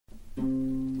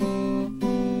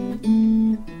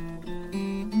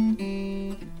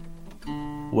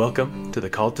Welcome to the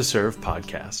Called to Serve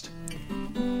podcast.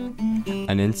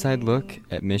 An inside look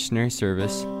at missionary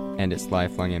service and its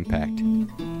lifelong impact.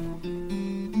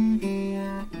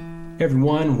 Hey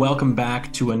everyone, welcome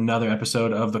back to another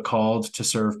episode of the Called to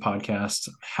Serve podcast.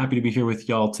 I'm happy to be here with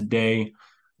y'all today.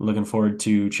 Looking forward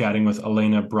to chatting with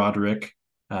Alayna Broderick.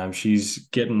 She's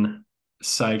getting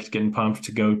psyched, getting pumped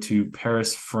to go to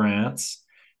Paris, France.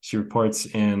 She reports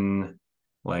in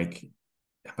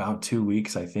about 2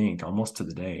 weeks, I think, almost to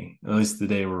the day, at least the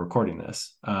day we're recording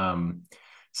this.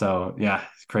 So yeah,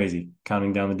 it's crazy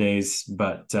counting down the days.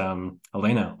 But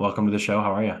Alayna, welcome to the show.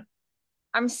 How are you?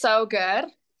 I'm so good.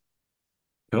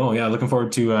 Cool. Yeah, looking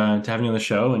forward to having you on the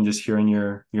show and just hearing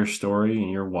your story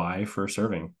and your why for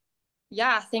serving.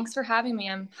 Yeah, thanks for having me.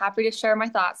 I'm happy to share my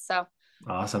thoughts. So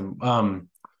Awesome.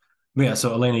 Yeah,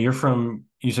 so Alayna,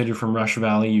 you said you're from Rush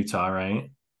Valley, Utah, right?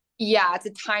 yeah, it's a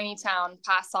tiny town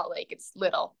past Salt Lake. It's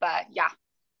little, but yeah.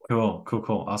 Cool.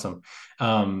 Awesome.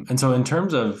 And so in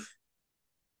terms of,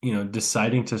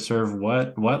 deciding to serve,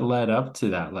 what led up to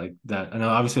that? Like that, I know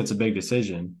obviously it's a big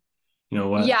decision.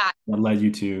 Yeah. What led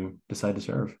you to decide to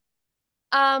serve?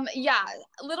 Yeah,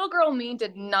 little girl me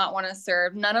did not want to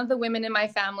serve. None of the women in my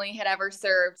family had ever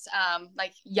served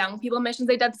like young people missions.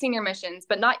 They did senior missions,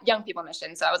 but not young people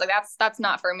missions. So I was like, that's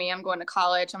not for me. I'm going to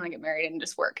college. I'm gonna get married and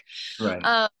just work.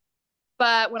 Right.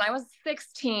 But when I was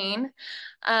 16,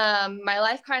 my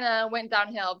life kind of went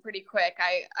downhill pretty quick.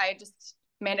 I just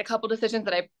made a couple decisions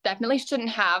that I definitely shouldn't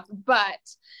have,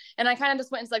 and I kind of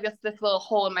just went into like this little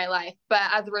hole in my life. But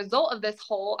as a result of this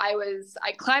hole, I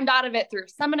climbed out of it through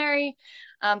seminary,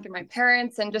 through my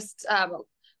parents, and just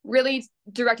really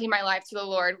directing my life to the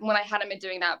Lord when I hadn't been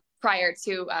doing that prior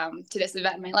to this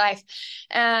event in my life.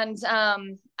 And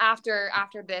after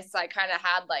this, I kind of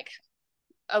had like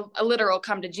a literal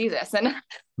come to Jesus, and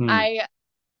I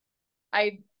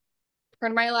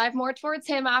turned my life more towards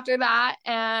him after that,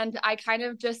 and I kind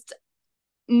of just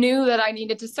knew that I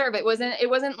needed to serve. It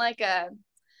wasn't like oh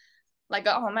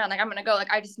man, like I'm gonna go. Like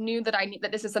I just knew that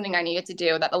that this is something I needed to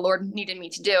do, that the Lord needed me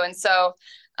to do. And so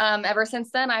ever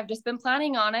since then I've just been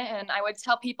planning on it, and I would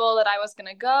tell people that I was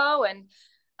gonna go, and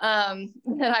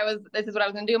this is what I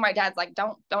was gonna do. My dad's like,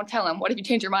 don't tell him. What if you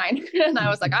change your mind? And I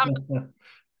was like, I'm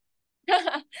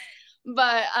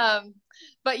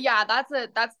but yeah,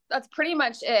 that's pretty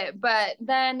much it. But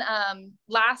then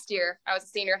last year I was a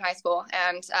senior in high school,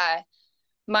 and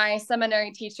my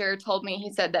seminary teacher told me,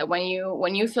 he said that when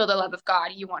you feel the love of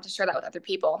God, you want to share that with other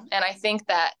people. And I think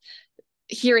that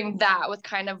hearing that was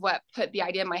kind of what put the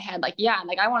idea in my head, like, yeah,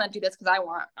 like I want to do this because I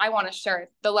want to share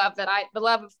the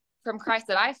love from Christ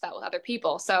that I felt with other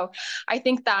people. So I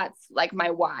think that's like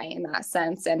my why in that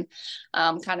sense, and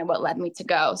kind of what led me to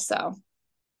go. So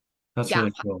That's yeah,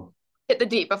 really cool. hit the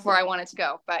deep before I wanted to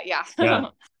go, but yeah. Yeah.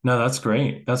 No, that's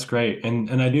great. That's great.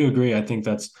 And I do agree. I think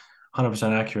that's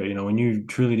 100% accurate. When you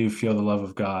truly do feel the love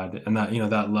of God and that,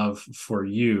 that love for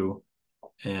you,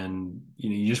 and,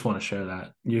 you just want to share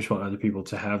that. You just want other people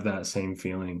to have that same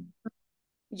feeling.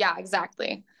 Yeah,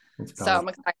 exactly. It's So I'm powerful.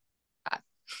 excited for that.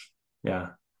 Yeah.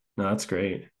 No, that's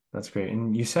great. That's great.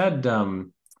 And you said,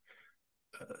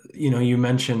 you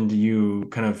mentioned you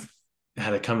kind of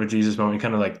had a come to Jesus moment, you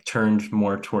kind of like turned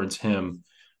more towards him.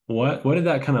 What did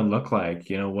that kind of look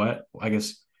like? I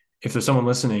guess if there's someone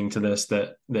listening to this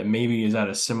that maybe is at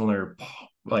a similar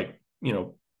point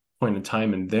in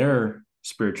time in their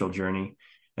spiritual journey,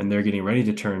 and they're getting ready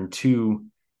to turn to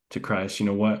Christ,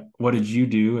 what did you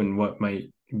do, and what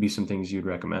might be some things you'd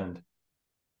recommend?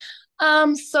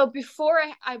 So before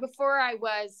I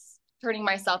was turning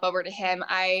myself over to him,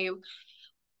 I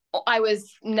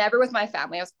was never with my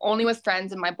family. I was only with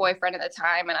friends and my boyfriend at the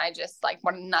time. And I just like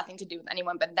wanted nothing to do with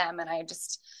anyone but them. And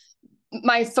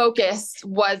my focus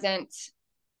wasn't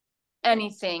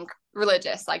anything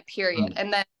religious, like period.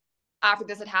 And then after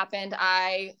this had happened,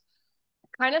 I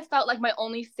kind of felt like my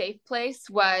only safe place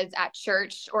was at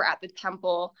church or at the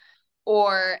temple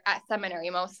or at seminary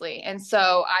mostly. And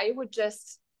so I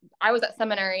was at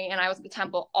seminary and I was at the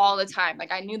temple all the time.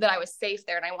 Like I knew that I was safe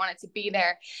there and I wanted to be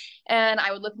there. And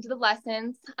I would listen to the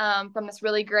lessons from this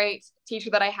really great teacher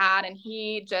that I had. And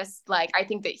he just I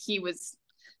think that he was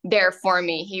there for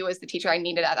me. He was the teacher I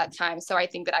needed at that time. So I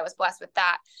think that I was blessed with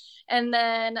that. And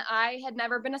then I had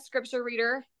never been a scripture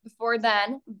reader before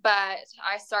then, but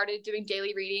I started doing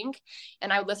daily reading,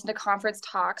 and I would listen to conference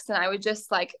talks, and I would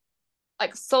just like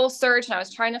soul search, and I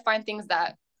was trying to find things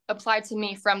that applied to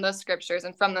me from those scriptures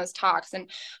and from those talks. And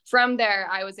from there,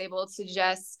 I was able to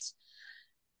just,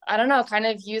 I don't know, kind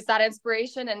of use that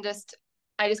inspiration, and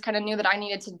I just kind of knew that I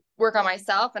needed to work on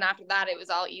myself. And after that, it was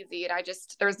all easy. And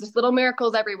there was just little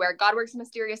miracles everywhere. God works in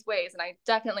mysterious ways. And I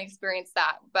definitely experienced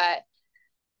that. But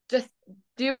just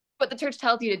do what the church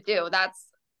tells you to do.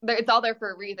 It's all there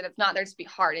for a reason. It's not there to be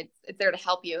hard. It's there to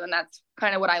help you. And that's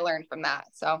kind of what I learned from that.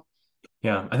 So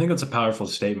Yeah, I think that's a powerful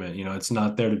statement. It's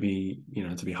not there to be,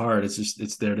 to be hard.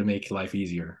 It's there to make life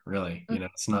easier, really.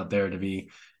 It's not there to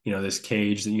be, this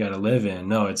cage that you got to live in.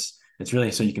 No, it's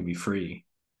really so you can be free.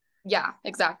 yeah,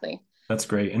 exactly. That's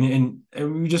great. And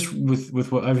we just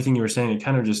with what everything you were saying, it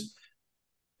kind of just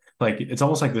like it's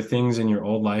almost like the things in your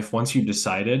old life, once you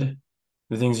decided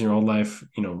the things in your old life,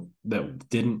 that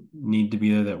didn't need to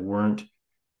be there, that weren't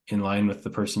in line with the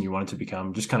person you wanted to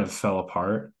become, just kind of fell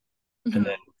apart. And Mm-hmm.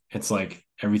 then it's like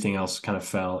everything else kind of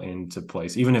fell into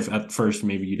place. Even if at first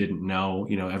maybe you didn't know,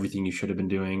 everything you should have been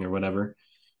doing or whatever,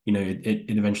 it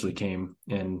eventually came.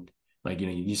 And like,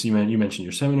 you mentioned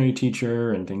your seminary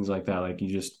teacher and things like that. Like you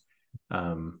just,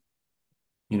 um,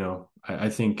 I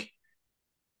think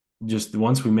just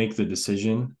once we make the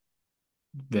decision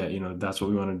that, that's what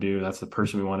we want to do, that's the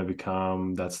person we want to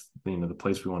become, that's, the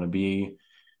place we want to be.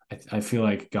 I feel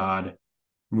like God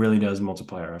really does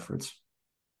multiply our efforts.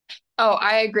 Oh,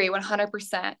 I agree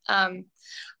 100%.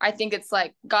 I think it's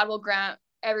like God will grant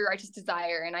every righteous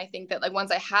desire. And I think that like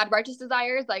once I had righteous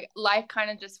desires, like life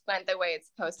kind of just went the way it's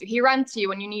supposed to. He runs to you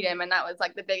when you need him. And that was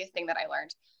like the biggest thing that I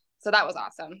learned. So that was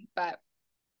awesome. But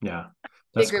Yeah, I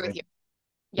that's agree with great. you.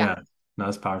 Yeah. Yeah, no,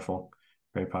 that's powerful.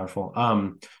 Very powerful.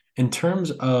 In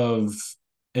terms of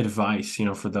advice,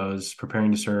 for those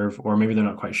preparing to serve, or maybe they're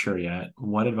not quite sure yet,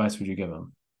 what advice would you give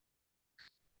them?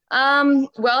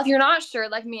 Well, if you're not sure,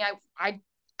 like me, I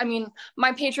mean,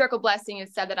 my patriarchal blessing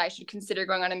has said that I should consider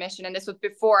going on a mission. And this was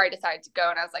before I decided to go.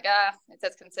 And I was like, it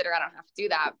says consider, I don't have to do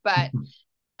that. But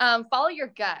follow your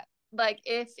gut. Like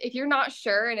if you're not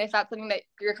sure and if that's something that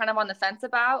you're kind of on the fence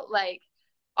about, like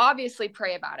obviously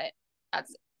pray about it.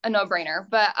 That's a no-brainer.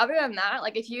 But other than that,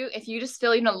 like if you just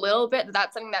feel even a little bit that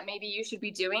that's something that maybe you should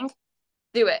be doing,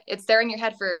 do it. It's there in your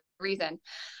head for a reason.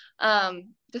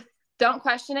 Just don't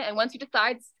question it. And once you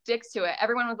decide, stick to it.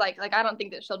 Everyone was like I don't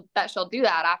think that she'll do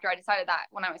that after I decided that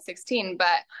when I was 16.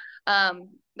 But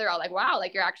they're all like, wow,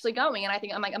 like you're actually going. And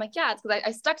I'm like, yeah, it's because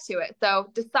I stuck to it. So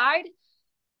decide,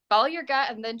 follow your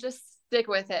gut, and then just stick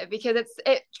with it because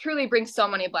it truly brings so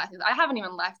many blessings. I haven't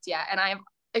even left yet, and I've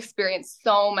experienced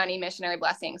so many missionary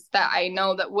blessings that I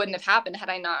know that wouldn't have happened had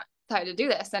I not decided to do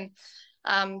this. And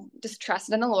just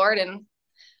trusted in the Lord and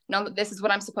know that this is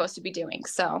what I'm supposed to be doing.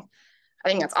 So I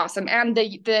think that's awesome. And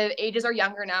the ages are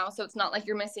younger now, so it's not like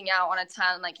you're missing out on a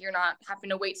ton. Like you're not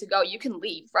having to wait to go. You can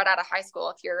leave right out of high school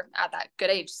if you're at that good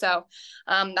age. So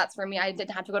that's for me. I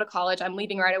didn't have to go to college. I'm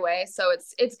leaving right away. So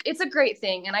it's a great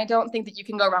thing. And I don't think that you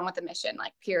can go wrong with a mission,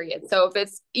 like period. So if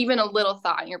it's even a little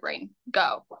thought in your brain,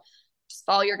 go. Just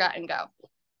follow your gut and go.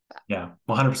 Yeah,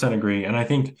 100% agree. And I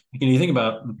think, you think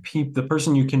about the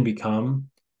person you can become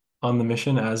on the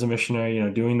mission as a missionary,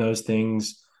 doing those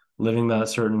things, living that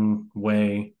certain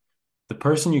way, the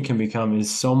person you can become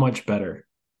is so much better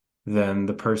than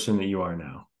the person that you are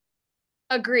now.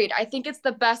 Agreed. I think it's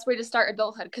the best way to start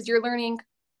adulthood because you're learning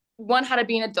one, how to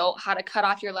be an adult, how to cut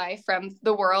off your life from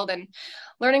the world, and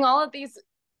learning all of these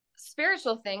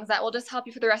spiritual things that will just help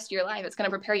you for the rest of your life. It's going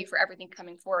to prepare you for everything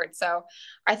coming forward. So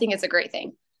I think it's a great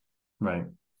thing. Right.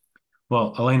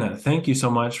 Well, Alayna, thank you so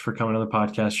much for coming on the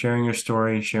podcast, sharing your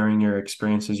story, sharing your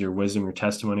experiences, your wisdom, your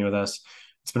testimony with us.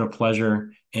 It's been a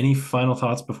pleasure. Any final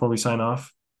thoughts before we sign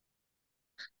off?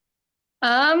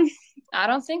 Um, I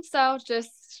don't think so.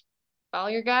 Just follow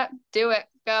your gut, do it,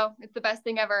 go. It's the best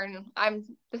thing ever, and I'm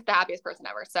just the happiest person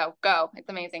ever. So go. It's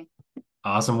amazing.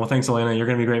 Awesome. Well, thanks, Alayna. You're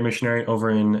going to be a great missionary over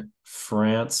in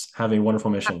France. Have a wonderful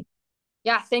mission.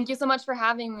 Yeah, thank you so much for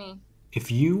having me. If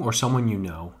you or someone you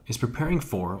know is preparing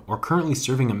for or currently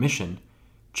serving a mission,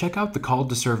 check out the Called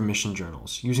to Serve mission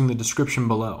journals using the description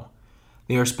below.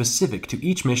 They are specific to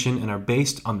each mission and are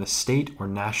based on the state or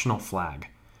national flag.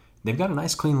 They've got a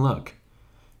nice clean look.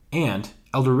 And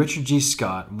Elder Richard G.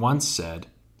 Scott once said,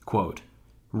 quote,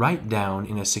 "Write down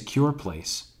in a secure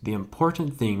place the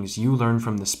important things you learn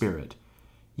from the Spirit.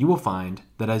 You will find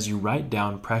that as you write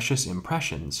down precious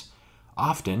impressions,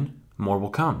 often more will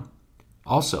come.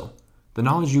 Also, the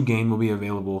knowledge you gain will be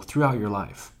available throughout your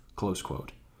life." Close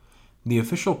quote. The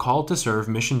official Call to Serve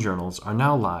mission journals are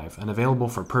now live and available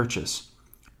for purchase.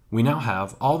 We now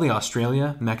have all the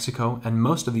Australia, Mexico, and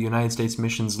most of the United States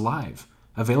missions live,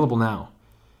 available now.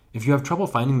 If you have trouble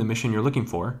finding the mission you're looking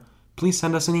for, please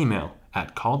send us an email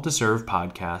at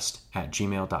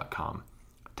calledtoservepodcast@gmail.com.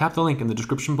 Tap the link in the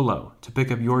description below to pick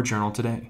up your journal today.